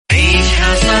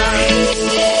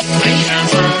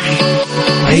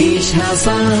عيشها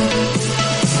صح،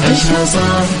 عيشها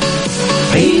صح،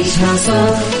 عيشها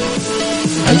صح،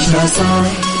 عيشها صح،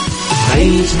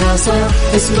 عيشها صح،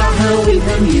 اسمعها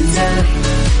والهم ينزاح،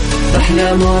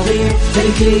 أحلى مواضيع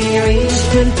خلي يعيش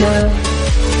ترتاح،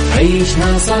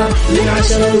 عيشها صح من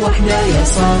 10 ل1 يا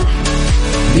صاح،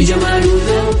 بجمال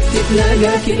وذوق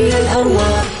تتلاقى كل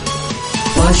الأرواح،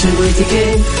 فاشل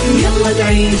واتيكيت يلا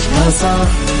نعيشها صح،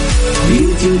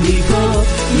 بيوتي وديكور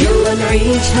يلا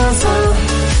نعيشها صح،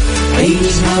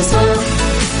 عيشها صح،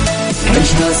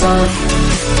 عيشها صح،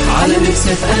 على ميكس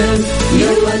اف ام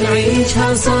يلا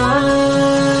نعيشها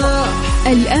صح.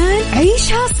 الآن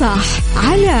عيشها صح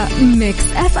على ميكس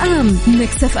اف ام.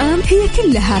 ميكس اف ام هي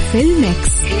كلها في الميكس،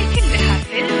 هي كلها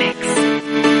في الميكس.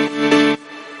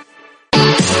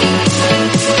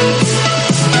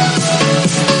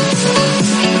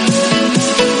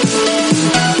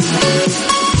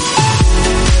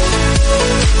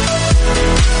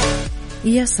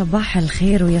 يا صباح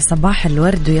الخير ويا صباح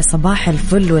الورد ويا صباح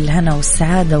الفل والهنا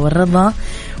والسعادة والرضا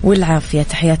والعافية.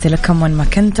 تحياتي لكم وين ما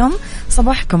كنتم،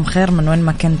 صباحكم خير من وين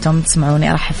ما كنتم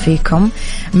تسمعوني. أرحب فيكم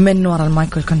من وراء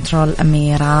المايك والكنترول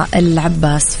أميرة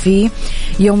العباس في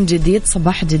يوم جديد،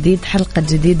 صباح جديد، حلقة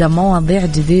جديدة، مواضيع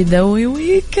جديدة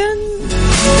وويكند.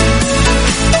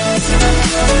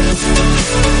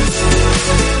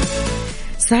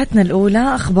 ساعتنا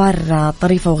الأولى أخبار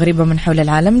طريفة وغريبة من حول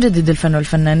العالم، جديد الفن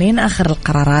والفنانين، آخر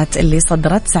القرارات اللي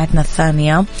صدرت. ساعتنا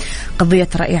الثانية قضية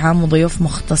رأي عام وضيوف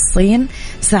مختصين.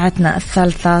 ساعتنا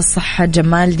الثالثة صحة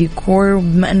جمال ديكور،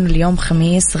 بما أنه اليوم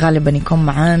خميس غالبا يكون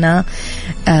معانا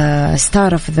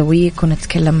ستار اوف ذا ويك،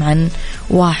 ونتكلم عن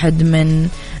واحد من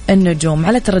النجوم.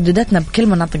 على تردداتنا بكل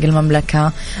مناطق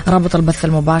المملكة، رابط البث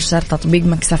المباشر، تطبيق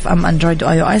ميكس اف ام اندرويد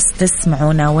واي او اس،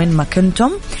 تسمعونا وين ما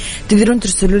كنتم. تقدرون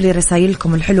ترسلوا لي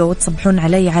رسائلكم الحلوة وتصبحون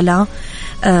علي على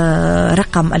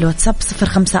رقم الواتساب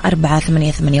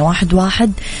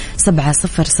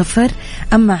 0548811700.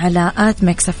 أما على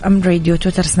ميكس اف ام راديو،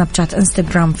 تويتر، سناب شات،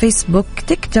 انستغرام، فيسبوك،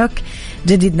 تيك توك،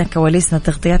 جديدنا، كواليسنا،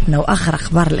 تغطياتنا وآخر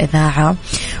أخبار الإذاعة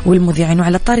والمذيعين.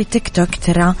 وعلى طاري تيك توك،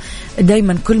 ترى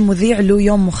دايما كل مذيع له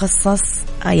يوم مخصص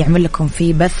يعمل لكم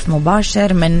فيه بث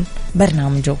مباشر من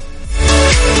برنامجه.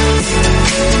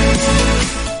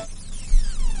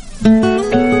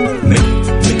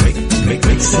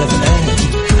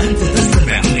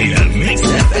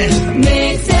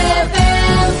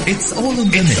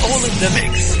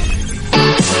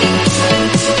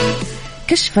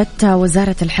 كشفت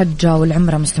وزارة الحج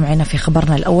والعمرة مستمعينا في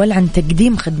خبرنا الأول عن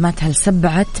تقديم خدماتها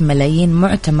ل7 ملايين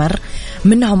معتمر،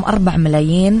 منهم 4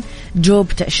 ملايين جو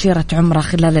بتأشيرة عمرة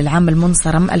خلال العام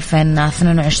المنصرم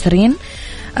 2022،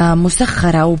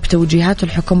 مسخرة وبتوجيهات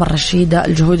الحكومة الرشيدة،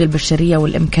 الجهود البشرية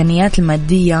والإمكانيات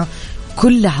المادية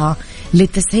كلها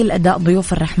لتسهيل أداء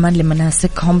ضيوف الرحمن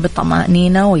لمناسكهم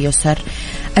بطمأنينة ويسر.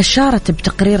 أشارت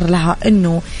بتقرير لها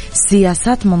أنه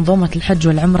سياسات منظومة الحج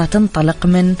والعمرة تنطلق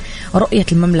من رؤية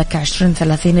المملكة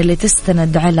 2030 اللي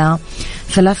تستند على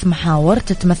 3 محاور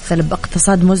تتمثل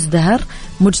باقتصاد مزدهر،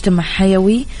 مجتمع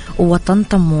حيوي، ووطن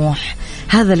طموح.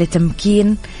 هذا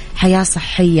لتمكين حياة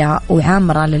صحية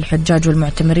وعامرة للحجاج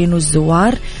والمعتمرين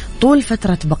والزوار طول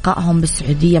فترة بقائهم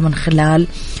بالسعودية من خلال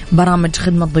برامج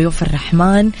خدمة ضيوف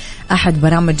الرحمن، أحد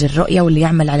برامج الرؤية واللي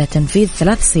يعمل على تنفيذ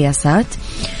 3 سياسات،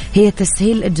 هي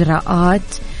تسهيل إجراءات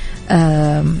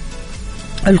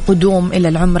القدوم إلى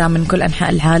العمرة من كل أنحاء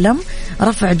العالم،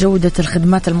 رفع جودة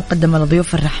الخدمات المقدمة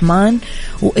لضيوف الرحمن،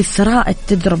 وإثراء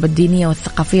التجربة الدينية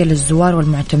والثقافية للزوار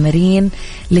والمعتمرين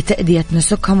لتأدية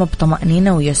نسكهم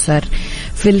بطمأنينة ويسر.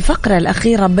 في الفقرة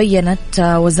الأخيرة بيّنت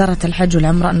وزارة الحج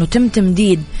والعمرة أنه تم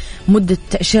تمديد مدة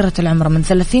تأشيرة العمرة من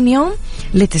 30 يوم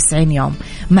ل90 يوم،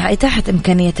 مع إتاحة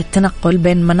إمكانية التنقل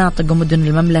بين مناطق ومدن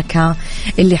المملكة.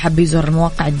 اللي حب يزور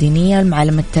المواقع الدينية،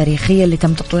 المعالم التاريخية اللي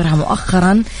تم تطويرها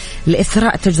مؤخرا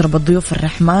لإثراء تجربة ضيوف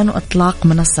الرحمن، وإطلاق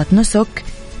منصة نسك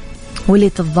واللي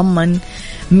تتضمن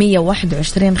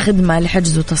 121 خدمة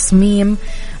لحجز وتصميم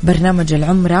برنامج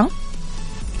العمرة،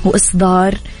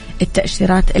 وإصدار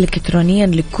التأشيرات إلكترونيا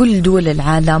لكل دول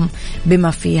العالم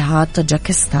بما فيها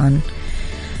طاجيكستان.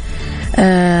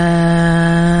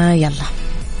 يلا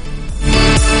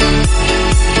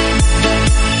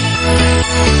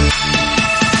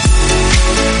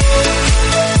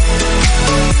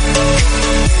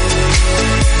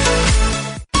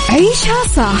عيشها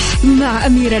صح مع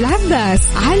أميرة العباس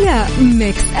على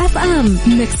ميكس اف ام.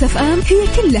 ميكس اف ام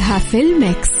هي كلها في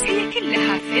الميكس، هي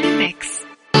كلها في الميكس.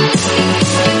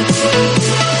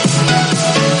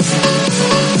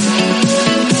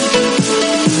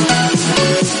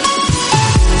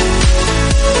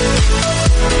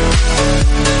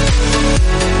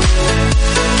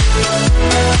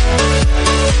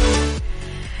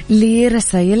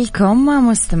 لرسائلكم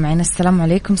مستمعين. السلام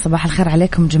عليكم، صباح الخير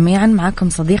عليكم جميعا. معكم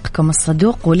صديقكم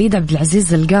الصدوق وليد عبد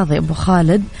العزيز القاضي أبو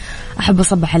خالد. أحب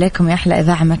أصبح عليكم يا أحلى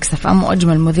إذاعة مكس اف ام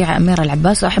وأجمل مذيعة أميرة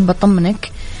العباس، وأحب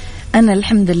أطمنك أنا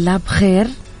الحمد لله بخير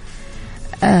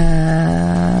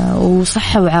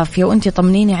وصحة وعافية، وأنتي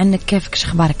طمنيني عنك، كيفك،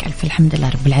 شخبارك؟ ألف الحمد لله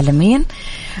رب العالمين.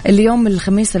 اليوم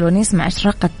الخميس الونيس مع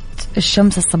إشراقة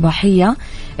الشمس الصباحية.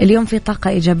 اليوم في طاقة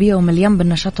إيجابية ومليان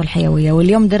بالنشاط والحيوية.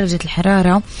 واليوم درجة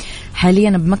الحرارة حاليا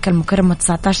بمكة المكرمة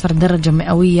 19 درجة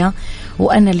مئوية،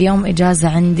 وأنا اليوم إجازة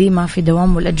عندي، ما في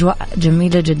دوام، والأجواء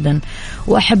جميلة جدا.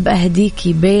 وأحب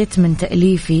أهديكي بيت من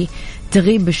تأليفي،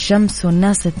 تغيب الشمس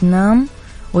والناس تنام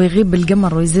ويغيب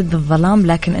القمر ويزيد الظلام،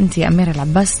 لكن أنت يا أميرة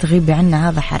العباس تغيبي عنا،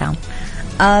 هذا حرام.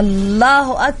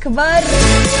 الله أكبر،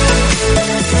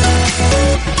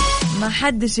 ما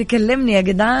حدش يكلمني يا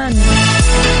جدعان،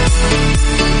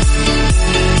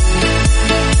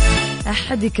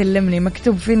 أحد يكلمني،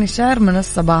 مكتوب فيني شعر من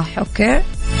الصباح. أوكي،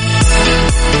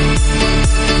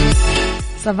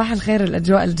 صباح الخير،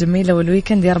 الأجواء الجميلة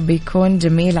والويكند يا رب يكون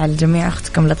جميل على الجميع.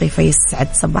 أختكم لطيفة، يسعد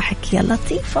صباحك يا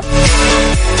لطيفة.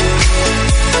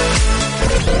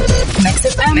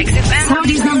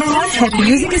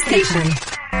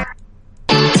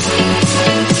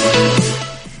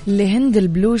 لهند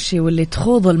البلوشي واللي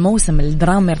تخوض الموسم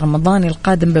الدرامي الرمضاني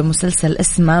القادم بمسلسل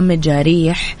اسمه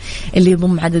مجاريح، اللي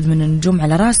يضم عدد من النجوم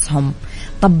على راسهم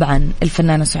طبعا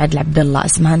الفنانة سعاد العبد الله،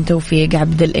 اسمهان توفيق،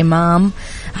 عبد الإمام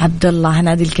عبد الله،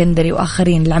 هنادي الكندري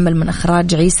وآخرين. العمل من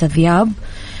إخراج عيسى ذياب،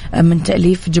 من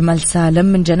تأليف جمال سالم.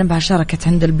 من جانبها شاركت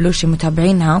هند البلوشي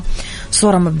متابعينها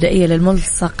صورة مبدئية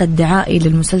للملصق الدعائي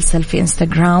للمسلسل في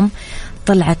انستغرام،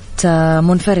 طلعت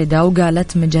منفردة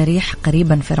وقالت مجاريح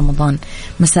قريبا في رمضان.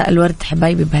 مساء الورد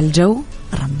حبايبي بهالجو،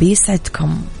 ربي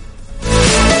يسعدكم.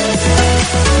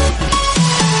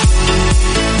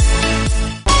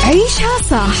 عيشها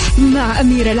صح مع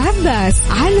أميرة العباس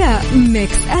على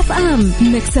ميكس اف ام.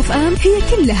 ميكس اف ام هي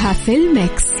كلها في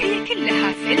الميكس، هي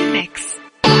كلها في الميكس.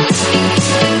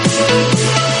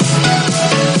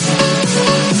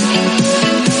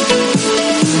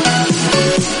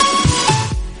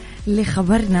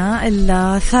 لخبرنا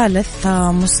الثالث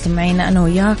مستمعينا أنا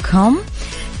وياكم،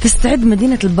 تستعد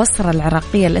مدينة البصرة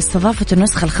العراقية لاستضافة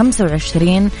النسخة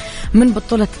 25 من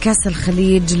بطولة كأس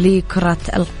الخليج لكرة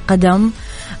القدم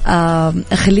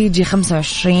خليجي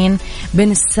 25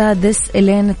 بين 6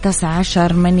 إلى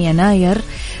 19 من يناير.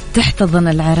 تحتضن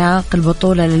العراق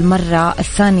البطولة للمرة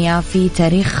الثانية في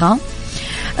تاريخها.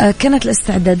 كانت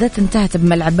الاستعدادات انتهت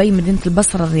بملعبي مدينة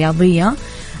البصرة الرياضية،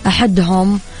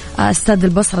 أحدهم استاد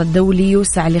البصرة الدولي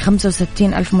يوسع ل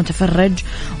 65 ألف متفرج،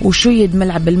 وشيد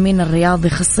ملعب المين الرياضي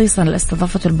خصيصا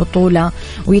لاستضافة البطولة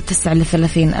ويتسع ل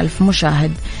 30 ألف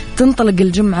مشاهد. تنطلق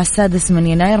الجمعة 6 من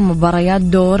يناير مباريات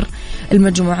دور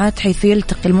المجموعات، حيث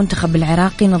يلتقي المنتخب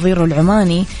العراقي نظيره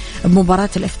العماني بمباراة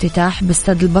الافتتاح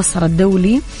باستاد البصرة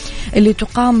الدولي، اللي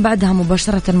تقام بعدها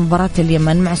مباشرة مباراة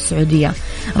اليمن مع السعودية.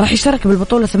 راح يشارك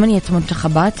بالبطولة 8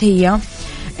 منتخبات، هي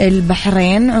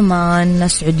البحرين، عمان،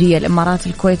 السعودية، الإمارات،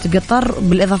 الكويت، قطر،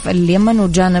 بالإضافة لليمن،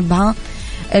 وجانبها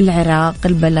العراق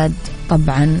البلد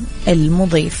طبعا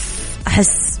المضيف.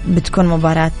 أحس بتكون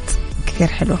مباراة كثير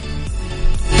حلوة.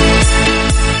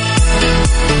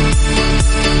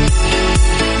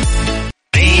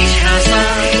 عيشها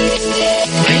صح،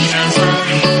 عيشها صح،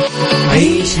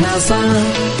 عيشها صح،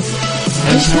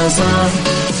 عيشها صح،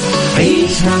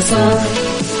 عيشها صح،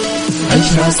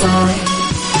 عيشها صح،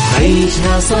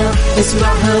 عيشها صح،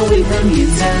 اسمعها والهم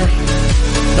ينزاح،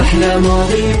 أحلى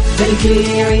مواضيع الكل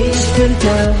يعيش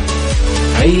ترتاح.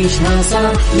 عيشها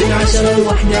صح من 10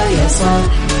 ل1 يا صاح،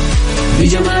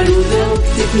 بجمال وذوق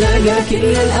تتلاقى كل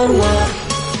الأرواح،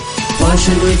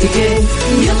 فاشل واتيكيت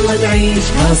يلا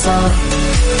نعيشها صح،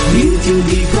 بيوتي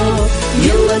وديكور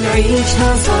يلا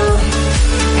نعيشها صح.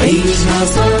 عيشها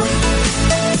صح،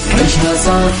 عيشها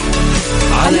صح،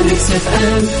 على ميكس اف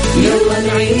ام يلا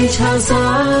نعيشها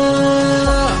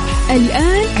صح.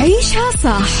 الآن عيشها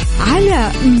صح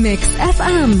على ميكس اف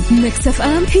ام. ميكس اف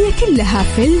ام هي كلها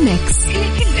في الميكس، هي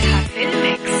كلها في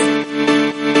الميكس.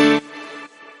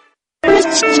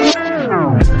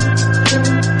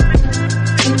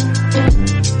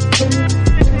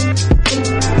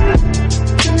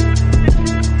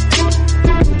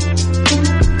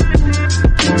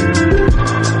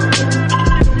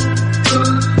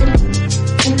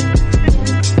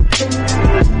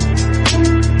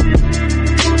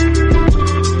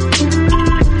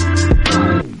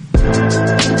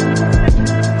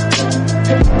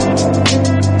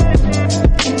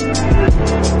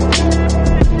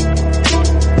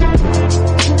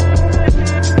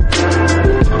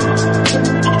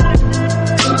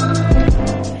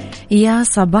 يا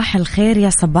صباح الخير، يا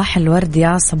صباح الورد،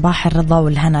 يا صباح الرضا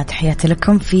والهنا. تحياتي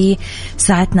لكم في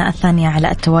ساعتنا الثانية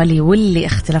على التوالي، واللي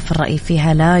اختلاف الرأي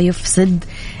فيها لا يفسد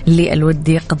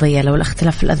للودي قضية. لو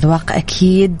الاختلاف الأذواق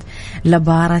أكيد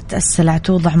لبارة السلع.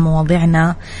 توضع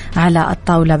مواضيعنا على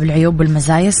الطاولة بالعيوب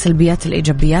والمزايا، السلبيات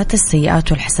الإيجابيات،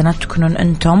 السيئات والحسنات. تكونون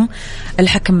أنتم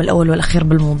الحكم الأول والأخير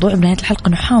بالموضوع. بنهاية الحلقة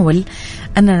نحاول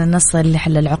أننا نصل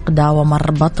لحل العقدة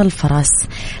ومربط الفرس.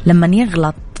 لما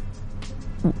يغلط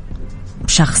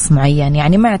شخص معين،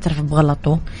 يعني ما يعترف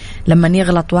بغلطه، لما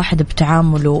يغلط واحد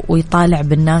بتعامله ويطالع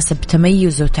بالناس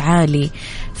بتميزه تعالي،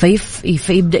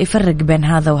 فيبدأ يفرق بين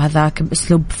هذا وهذاك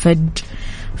بأسلوب فج،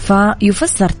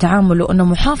 فيفسر تعامله أنه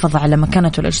محافظة على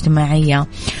مكانته الاجتماعية،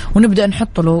 ونبدأ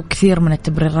نحط له كثير من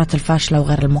التبريرات الفاشلة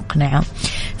وغير المقنعة.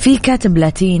 في كاتب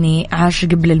لاتيني عاش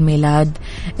قبل الميلاد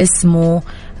اسمه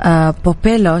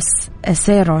بوبيلوس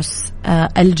سيروس.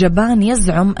 الجبان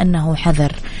يزعم أنه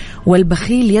حذر،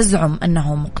 والبخيل يزعم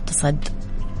أنه مقتصد.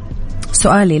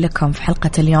 سؤالي لكم في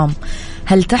حلقة اليوم،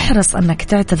 هل تحرص أنك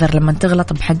تعتذر لما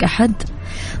تغلط بحق أحد؟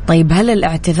 طيب هل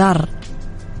الاعتذار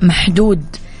محدود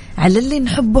على اللي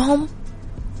نحبهم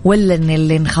ولا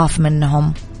اللي نخاف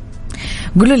منهم؟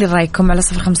 قولوا لي رأيكم على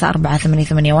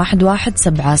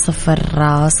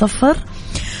 0548811700.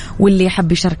 واللي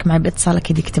يحب يشارك معي باتصال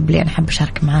أكيد يكتب لي أنا حب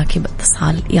أشارك معاكي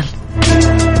باتصال. يلا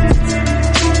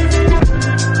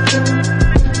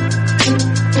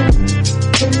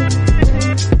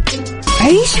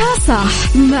عيشها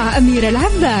صح مع أميرة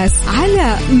العباس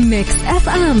على ميكس أف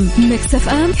أم. ميكس أف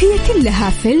أم هي كلها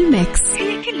في الميكس،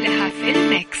 هي كلها في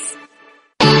الميكس.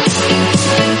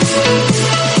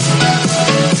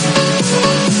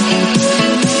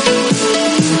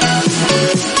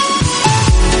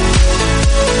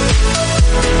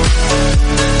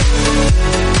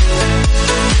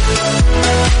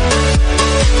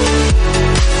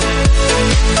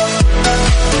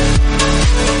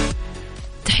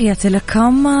 تحياتي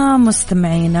لكم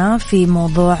مستمعينا في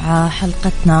موضوع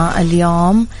حلقتنا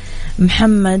اليوم.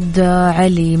 محمد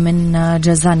علي من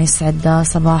جازان، يسعد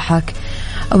صباحك.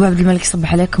 أبو عبد الملك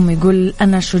صبح عليكم، يقول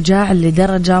أنا شجاع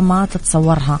لدرجة ما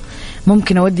تتصورها،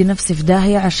 ممكن أودي نفسي في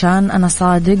داهية عشان أنا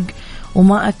صادق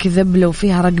وما أكذب لو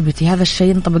فيها رقبتي. هذا الشيء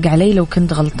ينطبق علي لو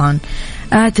كنت غلطان.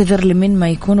 أعتذر لمن ما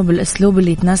يكونوا بالأسلوب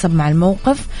اللي يتناسب مع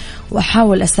الموقف،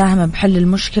 وأحاول أساهم بحل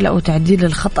المشكلة أو تعديل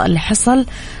الخطأ اللي حصل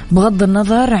بغض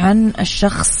النظر عن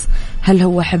الشخص هل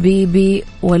هو حبيبي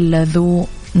ولا ذو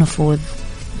نفوذ.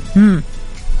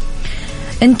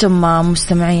 أنتم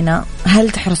مستمعينا، هل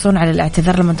تحرصون على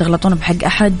الاعتذار لما تغلطون بحق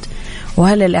أحد؟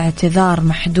 وهل الاعتذار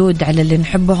محدود على اللي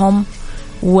نحبهم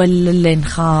ولا اللي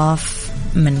نخاف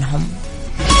منهم؟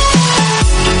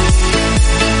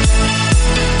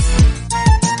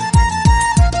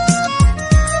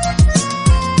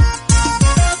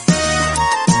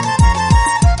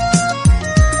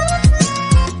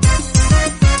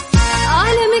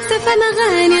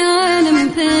 أغاني عالم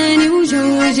ثاني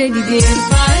وجو جديد،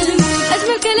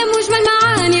 أجمل كلام وجمل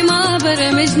معاني ما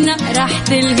برمجنا راح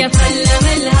تلقى فلة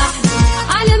ملها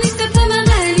على مكتب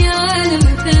أغاني عالم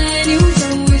ثاني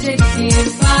وجو جديد،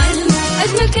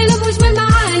 أجمل كلام وجمل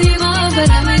معاني ما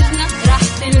برمجنا راح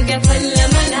تلقى فلة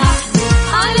ملها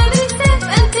على مكتب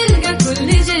أن تلقى كل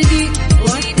جديد،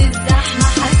 وقت الزحمة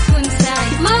حتكون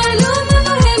سعيد. معلومة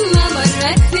مهمة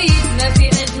مرة تفيد، ما في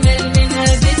أجمل منها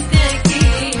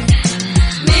بالتأكيد.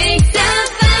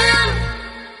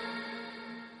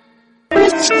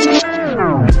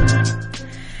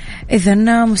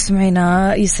 إذن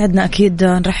مستمعينا، يسعدنا أكيد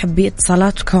نرحب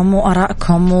باتصالاتكم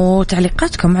وآرائكم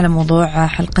وتعليقاتكم على موضوع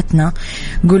حلقتنا.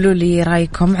 قولوا لي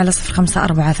رأيكم على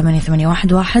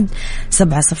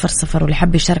 0548811700. واللي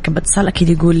حب يشارك باتصال أكيد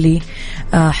يقول لي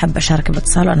حب أشارك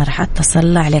باتصال وأنا راح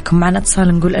أتصل عليكم. معنا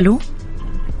اتصال، نقول ألو.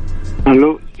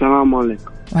 ألو، السلام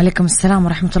عليكم. وعليكم السلام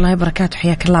ورحمة الله وبركاته،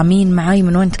 حياك الله. مين معاي؟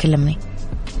 من وين تكلمني؟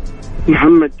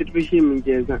 محمد 3eshha من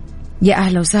جازان. يا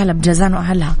أهلا وسهلا بجازان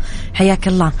وأهلها، حياك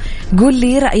الله. قول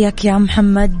لي رأيك يا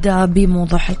محمد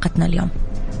بموضوع حلقتنا اليوم.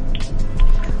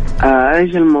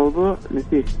 إيش الموضوع؟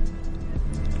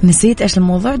 نسيت إيش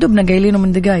الموضوع؟ دوبنا قايلينه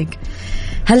من دقايق.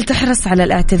 هل تحرص على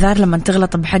الاعتذار لما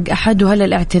تغلط بحق أحد؟ وهل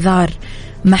الاعتذار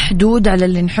محدود على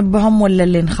اللي نحبهم ولا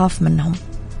اللي نخاف منهم؟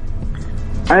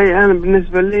 أنا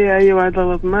بالنسبة لي أي واحد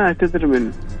غلط ما أعتذر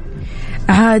منه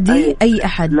عادي. أي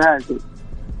أحد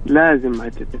لازم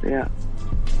أعتذر يا.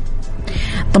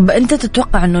 طب أنت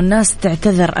تتوقع أنه الناس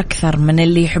تعتذر أكثر من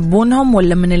اللي يحبونهم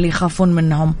ولا من اللي يخافون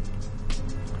منهم؟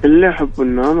 اللي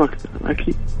يحبونهم أكثر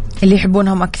أكيد. اللي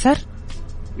يحبونهم أكثر؟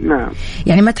 نعم.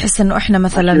 يعني ما تحس أنه إحنا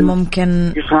مثلا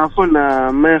ممكن يخافون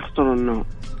ما يخطرونهم؟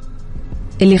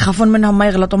 اللي يخافون منهم ما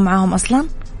يغلطون معاهم أصلا؟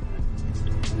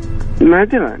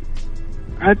 نادرا.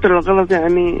 حتى لو غلط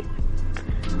يعني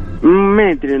ما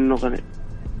يدري إنه غلط.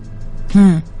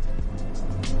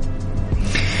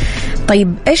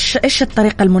 طيب إيش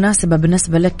الطريقة المناسبة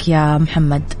بالنسبة لك يا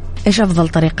محمد؟ إيش أفضل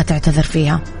طريقة تعتذر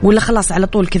فيها؟ ولا خلاص على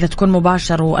طول كذا تكون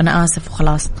مباشر وأنا آسف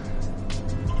وخلاص؟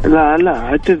 لا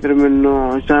اعتذر منه،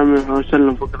 سامحه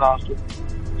وسلم فوق راسه،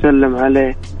 سلم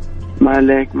عليه، ما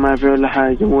عليك، ما في ولا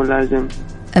حاجة، مو لازم.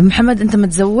 محمد أنت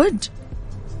متزوج؟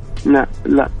 لا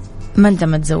ما أنت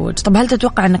متزوج. طب هل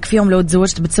تتوقع أنك في يوم لو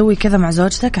تزوجت بتسوي كذا مع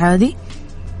زوجتك عادي؟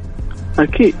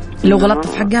 أكيد. لو غلطت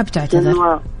في حقها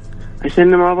بتعتذر؟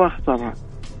 عشان ما أبغى أخسرها،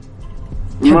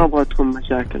 ما أبغى تكون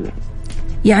مشاكل.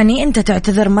 يعني أنت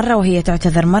تعتذر مرة وهي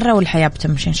تعتذر مرة والحياة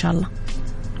بتمشي إن شاء الله.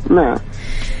 نعم.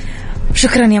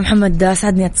 شكرا يا محمد،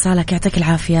 أسعدني اتصالك، يعطيك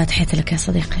العافية، تحياتي لك يا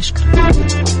صديقي. شكرا.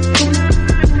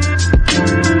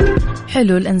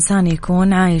 حلو الإنسان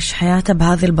يكون عايش حياته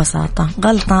بهذه البساطة.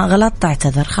 غلط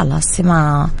تعتذر خلاص،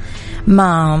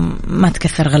 ما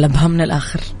تكثر غلبها من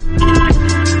الآخر.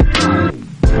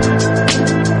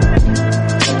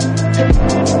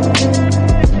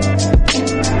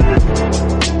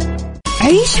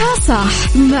 عيشها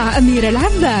صح مع أميرة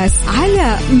العباس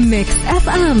على ميكس أف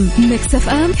أم. ميكس أف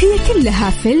أم هي كلها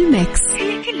في الميكس.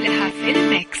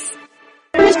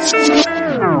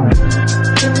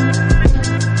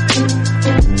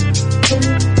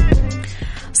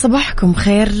 صباحكم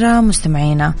خير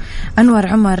مستمعينا. أنور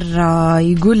عمر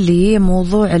يقول لي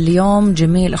موضوع اليوم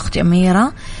جميل أختي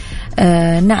أميرة.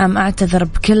 نعم أعتذر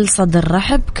بكل صدر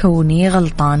رحب كوني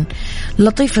غلطان.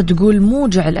 لطيفة تقول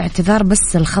موجع الاعتذار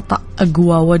بس الخطأ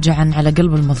أقوى وجعا على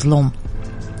قلب المظلوم.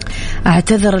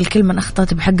 أعتذر الكل من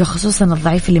أخطأت بحقه، خصوصا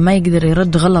الضعيف اللي ما يقدر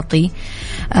يرد غلطي.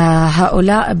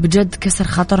 هؤلاء بجد كسر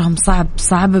خاطرهم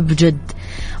صعب بجد.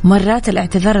 مرات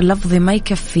الاعتذار اللفظي ما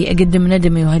يكفي، أقدم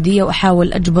ندمي وهدية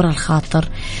وأحاول أجبر الخاطر،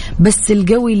 بس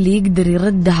القوي اللي يقدر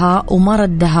يردها وما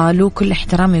ردها له كل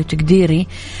احترامي وتقديري.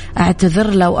 أعتذر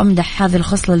له وأمدح هذه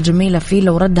الخصلة الجميلة فيه،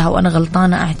 لو ردها وأنا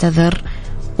غلطانة أعتذر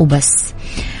وبس.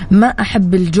 ما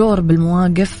أحب الجور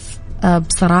بالمواقف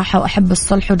بصراحة، وأحب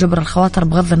الصلح وجبر الخواطر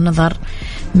بغض النظر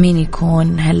مين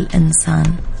يكون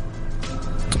هالإنسان.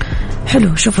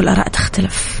 حلو، شوفوا الآراء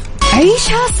تختلف.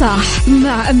 عيشها صح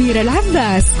مع أميرة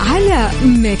العباس على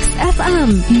ميكس أف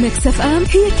أم. ميكس أف أم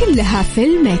هي كلها في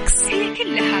الميكس.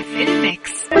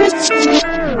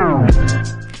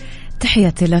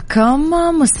 تحياتي لكم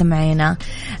مستمعينا.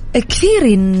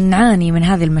 كثير نعاني من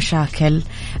هذه المشاكل،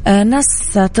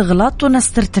 ناس تغلط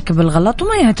وناس ترتكب الغلط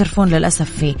وما يعترفون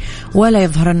للأسف فيه، ولا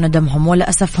يظهرون ندمهم ولا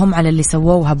أسفهم على اللي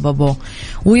سووه وهببوه،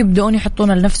 ويبدأون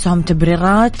يحطون لنفسهم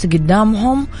تبريرات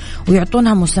قدامهم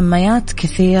ويعطونها مسميات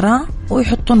كثيرة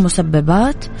ويحطون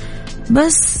مسببات،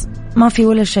 بس ما في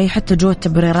ولا شيء حتى جوا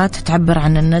التبريرات تعبر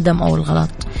عن الندم أو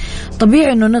الغلط.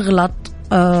 طبيعي أنه نغلط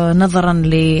نظرا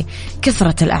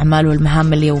لكثرة الأعمال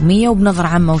والمهام اليومية، وبنظرة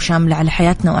عامة وشاملة على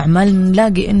حياتنا وأعمال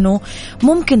نلاقي أنه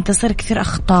ممكن تصير كثير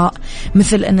أخطاء،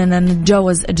 مثل أننا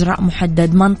نتجاوز إجراء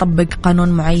محدد، ما نطبق قانون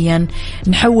معين،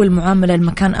 نحول معاملة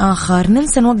لمكان آخر،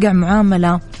 ننسى نوقع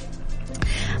معاملة.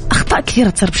 أخطاء كثيرة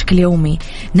تصير بشكل يومي،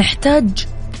 نحتاج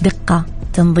دقة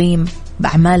تنظيم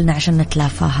بأعمالنا عشان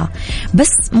نتلافاها.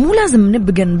 بس مو لازم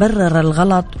نبقى نبرر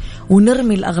الغلط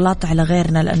ونرمي الأغلاط على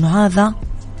غيرنا، لأنه هذا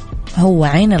هو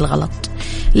عين الغلط.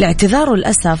 الاعتذار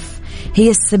والأسف هي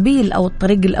السبيل أو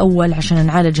الطريق الأول عشان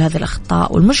نعالج هذه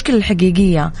الأخطاء. والمشكلة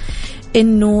الحقيقية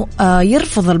إنه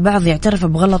يرفض البعض يعترف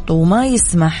بغلطه وما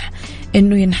يسمح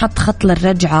إنه ينحط خط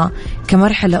للرجعة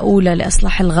كمرحلة أولى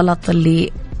لإصلاح الغلط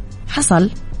اللي حصل.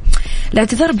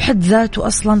 الاعتذار بحد ذاته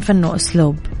أصلا فن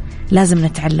وأسلوب لازم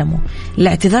نتعلمه.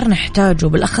 الاعتذار نحتاجه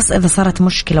بالأخص إذا صارت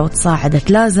مشكلة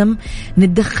وتصاعدت، لازم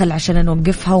نتدخل عشان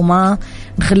نوقفها وما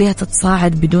نخليها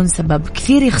تتصاعد بدون سبب.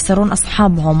 كثير يخسرون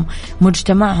أصحابهم،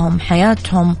 مجتمعهم،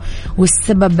 حياتهم،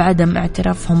 والسبب عدم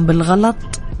اعترافهم بالغلط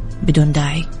بدون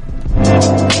داعي.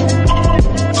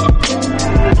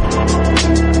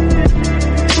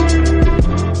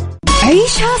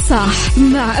 عيشها صح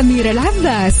مع أميرة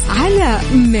العباس على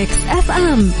ميكس أف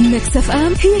أم. ميكس أف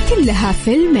أم هي كلها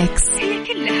في الميكس.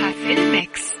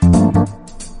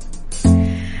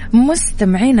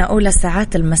 مستمعينا، أولى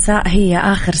ساعات المساء هي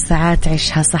آخر ساعات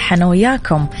عيشها صح. أنا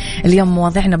وياكم اليوم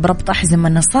مواضيعنا بربط أحزمة،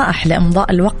 نصائح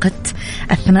لإمضاء الوقت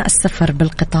أثناء السفر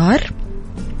بالقطار،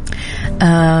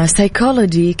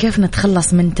 سايكولوجي كيف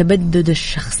نتخلص من تبدد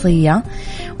الشخصية،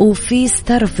 وفي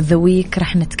ستار اوف ذا ويك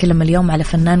رح نتكلم اليوم على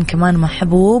فنان كمان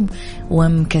محبوب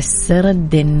ومكسر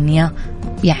الدنيا،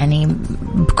 يعني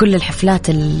بكل الحفلات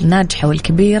الناجحة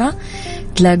والكبيرة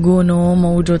تلاقونه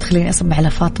موجود. خليني أصبح على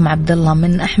فاطمة عبد الله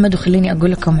من أحمد، وخليني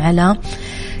أقول لكم على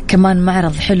كمان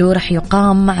معرض حلو رح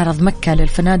يقام معرض مكة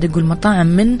للفنادق والمطاعم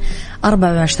من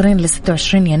 24 ل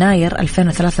 26 يناير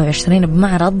 2023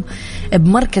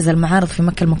 بمركز المعارض في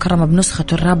مكة المكرمة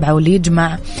بنسخته الرابعة، واللي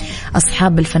يجمع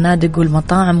أصحاب الفنادق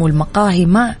والمطاعم والمقاهي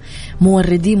مع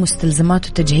موردي مستلزمات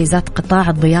وتجهيزات قطاع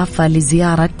الضيافة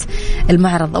لزيارة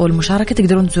المعرض أو المشاركة.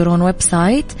 تقدرون تزورون ويب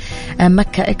سايت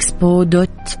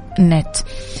meccaexpo.net.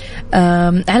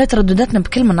 على تردداتنا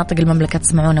بكل مناطق المملكة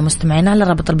تسمعونا مستمعينا على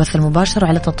رابط البث المباشر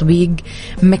وعلى تطبيق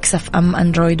ميكس اف ام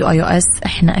اندرويد واي او اس.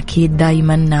 احنا اكيد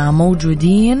دايما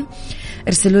موجودين.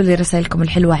 ارسلوا لي رسائلكم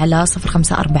الحلوة على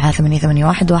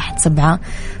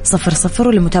 0548811700.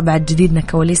 ولمتابعة جديدنا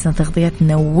كواليسنا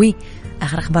تغطيتنا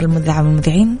وآخر أخبار المذيعة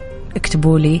والمذيعين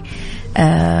اكتبوا لي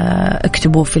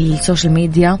اكتبوا في السوشيال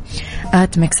ميديا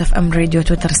 @mixfmradio،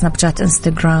 تويتر، سناب شات،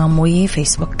 انستغرام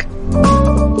وفيسبوك.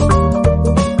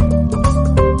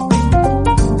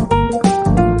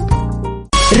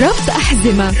 ربط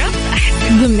أحزمة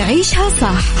ضمن عيشها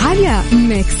صح على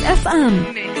ميكس اف ام.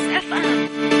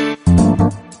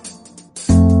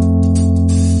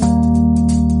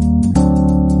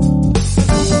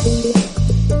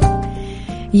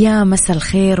 يا مساء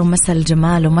الخير ومساء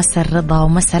الجمال ومساء الرضا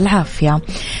ومساء العافية.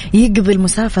 يقضي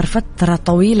المسافر فترة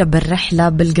طويلة بالرحلة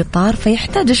بالقطار،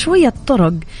 فيحتاج شوية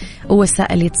طرق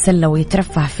ووسائل يتسلى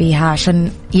ويترفه فيها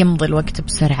عشان يمضي الوقت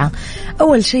بسرعة.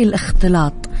 أول شيء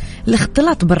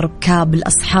الاختلاط بالركاب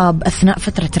الأصحاب أثناء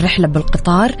فترة الرحلة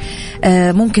بالقطار.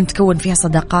 ممكن تكون فيها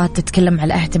صداقات، تتكلم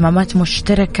على اهتمامات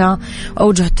مشتركة،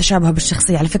 أوجه التشابه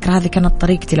بالشخصية. على فكرة هذه كانت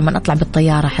طريقتي لما أطلع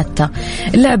بالطيارة، حتى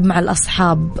اللعب مع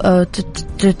الأصحاب،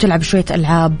 تلعب شوية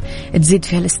ألعاب تزيد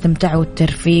فيها الاستمتاع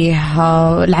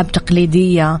والترفيه، ألعاب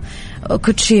تقليدية،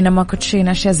 كوتشينة ما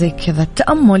كوتشينة، أشياء زي كذا.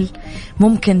 التأمل،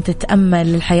 ممكن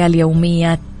تتأمل الحياة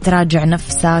اليومية، تراجع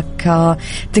نفسك،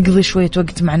 تقضي شوية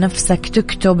وقت مع نفسك،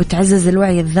 تكتب، تعزز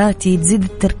الوعي الذاتي، تزيد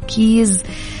التركيز،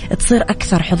 تصير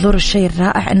أكثر حضور. الشيء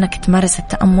الرائع أنك تمارس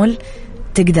التأمل،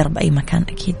 تقدر بأي مكان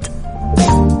أكيد.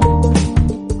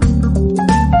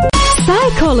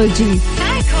 سايكولوجي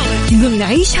ضمن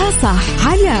عيشها صح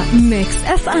على ميكس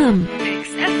اف ام.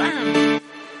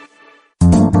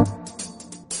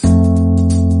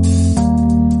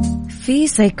 في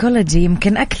سايكولوجي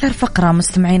يمكن أكثر فقرة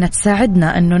مستمعين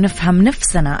تساعدنا أنه نفهم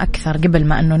نفسنا أكثر قبل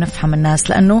ما أنه نفهم الناس،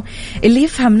 لأنه اللي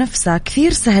يفهم نفسه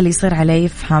كثير سهل يصير عليه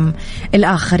يفهم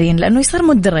الآخرين، لأنه يصير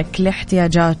مدرك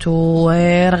لاحتياجاته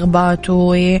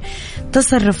ورغباته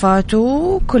وتصرفاته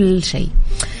وكل شيء.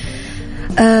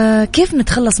 كيف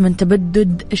نتخلص من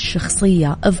تبدد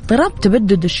الشخصية؟ اضطراب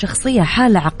تبدد الشخصية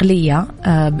حالة عقلية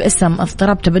باسم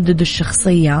اضطراب تبدد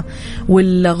الشخصية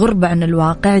والغربة عن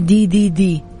الواقع،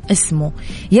 دي اسمه.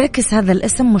 يعكس هذا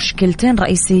الاسم مشكلتين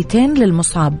رئيسيتين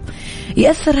للمصاب.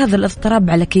 يأثر هذا الاضطراب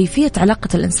على كيفية علاقة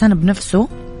الإنسان بنفسه،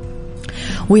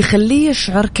 ويخليه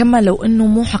يشعر كما لو أنه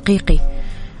مو حقيقي،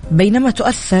 بينما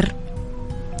تؤثر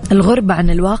الغربة عن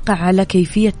الواقع على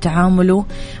كيفية تعامله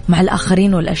مع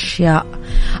الآخرين والأشياء.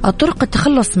 طرق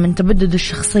التخلص من تبدد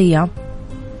الشخصية: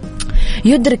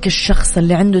 يدرك الشخص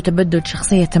اللي عنده تبدد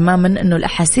شخصية تماما أنه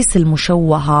الأحاسيس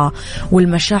المشوهة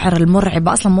والمشاعر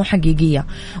المرعبة أصلا مو حقيقية،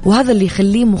 وهذا اللي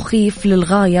يخليه مخيف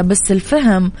للغاية. بس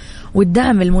الفهم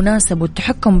والدعم المناسب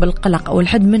والتحكم بالقلق أو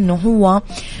الحد منه هو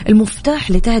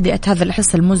المفتاح لتهدئة هذا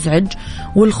الإحساس المزعج،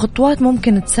 والخطوات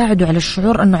ممكن تساعده على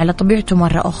الشعور أنه على طبيعته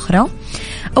مرة أخرى.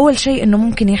 أول شيء أنه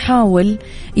ممكن يحاول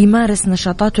يمارس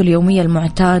نشاطاته اليومية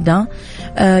المعتادة،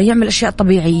 يعمل أشياء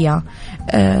طبيعية.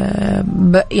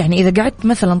 يعني إذا قعدت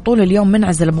مثلا طول اليوم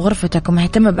منعزل بغرفتك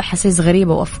ومهتم بأحاسيس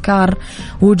غريبة وأفكار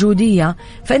وجودية،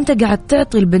 فأنت قاعد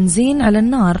تعطي البنزين على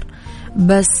النار.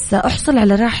 بس احصل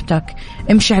على راحتك،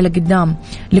 امشي على قدام،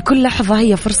 لكل لحظة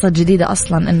هي فرصة جديدة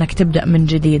أصلا أنك تبدأ من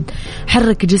جديد.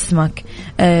 حرك جسمك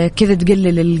كذا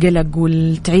تقلل القلق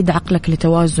وتعيد عقلك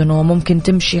لتوازنه. ممكن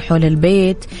تمشي حول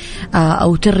البيت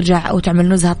أو ترجع أو تعمل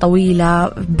نزهة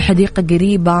طويلة بحديقة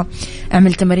قريبة،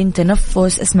 اعمل تمارين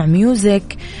تنفس، اسمع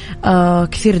ميوزك،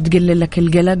 كثير تقلل لك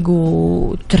القلق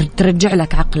وترجع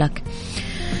لك عقلك.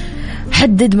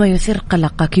 حدد ما يثير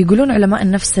قلقك. يقولون علماء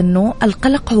النفس أنه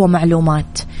القلق هو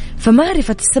معلومات،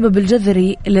 فمعرفة السبب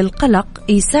الجذري للقلق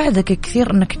يساعدك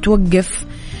كثير أنك توقف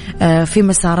في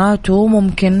مساراته.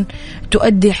 ممكن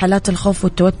تؤدي حالات الخوف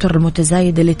والتوتر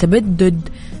المتزايدة لتبدد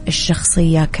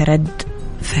الشخصية كرد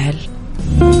فعل.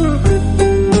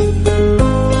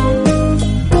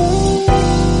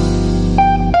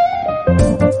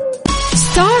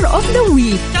 ستار اوف ذا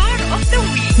ويك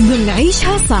ضمن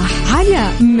عيشها صح على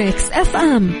ميكس اف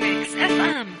ام.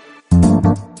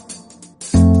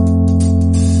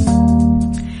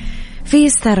 في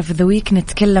ستار اوف ذا ويك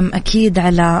نتكلم أكيد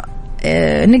على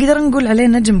نقدر نقول عليه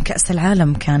نجم كأس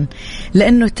العالم كان،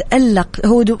 لأنه تألق،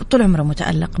 هو طول عمره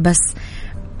متألق، بس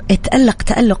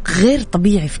تألق غير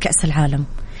طبيعي في كأس العالم.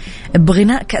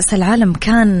 بغناء كأس العالم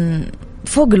كان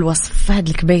فوق الوصف. فهد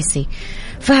الكبيسي،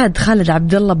 فهد خالد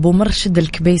عبد الله أبو مرشد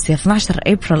الكبيسي، 12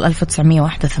 أبريل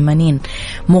 1981،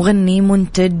 مغني،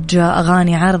 منتج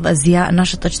أغاني، عارض أزياء،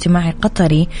 ناشط اجتماعي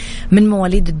قطري من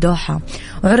مواليد الدوحة،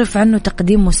 وعرف عنه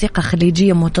تقديم موسيقى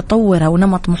خليجية متطورة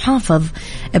ونمط محافظ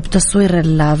بتصوير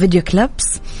الفيديو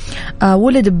كليبس.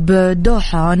 ولد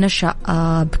بالدوحة، نشأ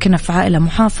بكنف عائلة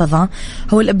محافظة،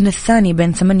 هو الابن الثاني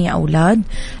بين 8 أولاد،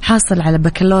 حاصل على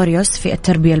بكالوريوس في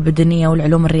التربية البدنية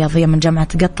والعلوم الرياضية من جامعة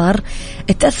قطر.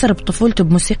 اتأثر بطفولته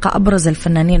بموسيقى أبرز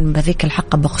الفنانين من بذيك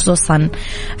الحقبة، خصوصا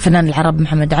فنان العرب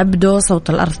محمد عبده، صوت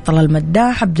الأرض طلال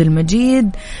مداح، عبد المجيد،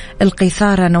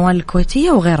 القيثارة نوال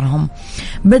الكويتية وغيرهم.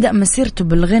 بدأ مسيرته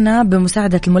بالغنى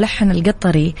بمساعدة الملحن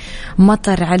القطري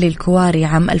مطر علي الكواري.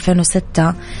 عام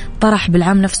 2006 طرح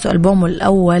بالعام نفسه ألبومه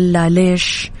الأول لا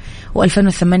ليش،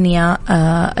 و2008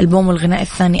 ألبوم الغناء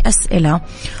الثاني أسئلة،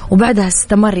 وبعدها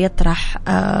استمر يطرح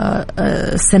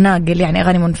سناقل، يعني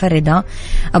أغاني منفردة،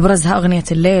 أبرزها أغنية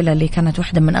الليلة اللي كانت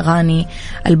واحدة من أغاني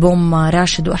ألبوم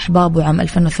راشد وأحبابه عام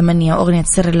 2008، وأغنية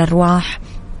سر الأرواح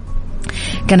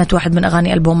كانت واحد من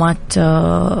أغاني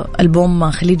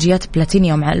ألبوم خليجيات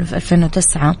بلاتينيوم على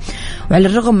 2009. وعلى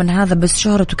الرغم من هذا بس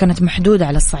شهرته كانت محدودة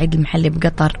على الصعيد المحلي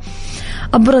بقطر.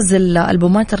 أبرز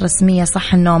الألبومات الرسمية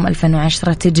صح النوم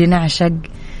 2010،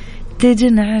 تيجي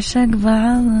نعشق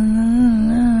بعض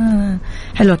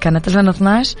حلوة كانت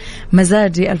 2012،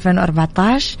 مزاجي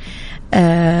 2014.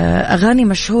 أغاني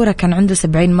مشهورة كان عنده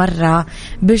 70 مرة،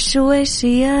 بشويش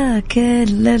يا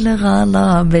كل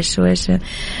الغلا بشويش،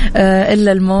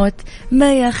 إلا الموت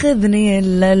ما ياخذني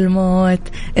إلا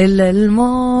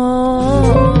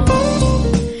الموت،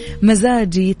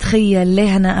 مزاجي، تخيل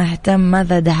ليه أنا أهتم،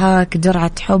 ماذا دهاك،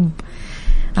 جرعة حب،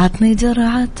 عطني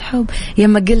جرعة حب،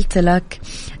 يما قلت لك.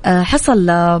 حصل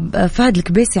فهد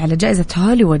الكبيسي على جائزة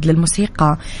هوليوود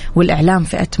للموسيقى والإعلام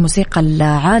فئة موسيقى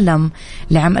العالم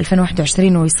لعام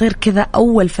 2021، ويصير كذا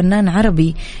أول فنان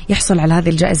عربي يحصل على هذه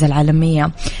الجائزة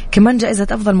العالمية. كمان جائزة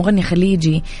أفضل مغني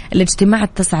خليجي الاجتماع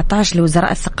 19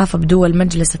 لوزراء الثقافة بدول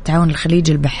مجلس التعاون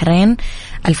الخليجي البحرين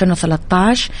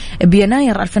 2013.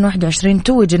 بيناير 2021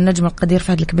 توج النجم القدير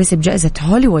فهد الكبيسي بجائزة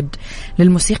هوليوود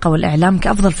للموسيقى والإعلام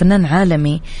كأفضل فنان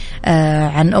عالمي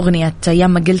عن أغنية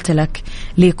ياما قلت لك،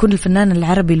 ليكون الفنان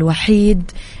العربي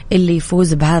الوحيد اللي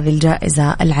يفوز بهذه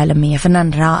الجائزة العالمية. فنان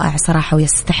رائع صراحة،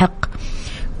 ويستحق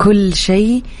كل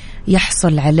شيء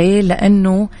يحصل عليه،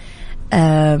 لأنه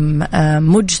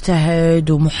مجتهد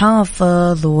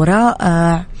ومحافظ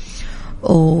ورائع،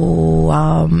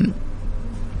 وفعلا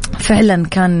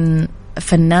كان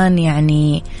فنان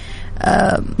يعني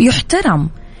يحترم.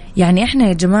 يعني احنا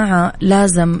يا جماعة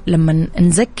لازم لما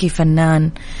نزكي فنان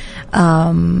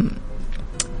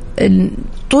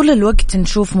طول الوقت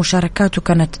نشوف مشاركاته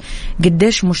كانت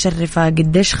قديش مشرفة،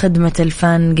 قديش خدمة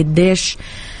الفن، قديش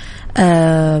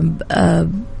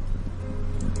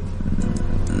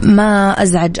ما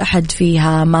أزعج أحد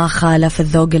فيها، ما خالف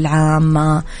الذوق العام،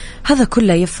 هذا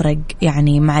كله يفرق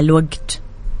يعني مع الوقت.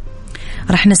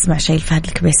 رح نسمع شيء لفهد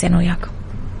الكبيسي أنا وياكم.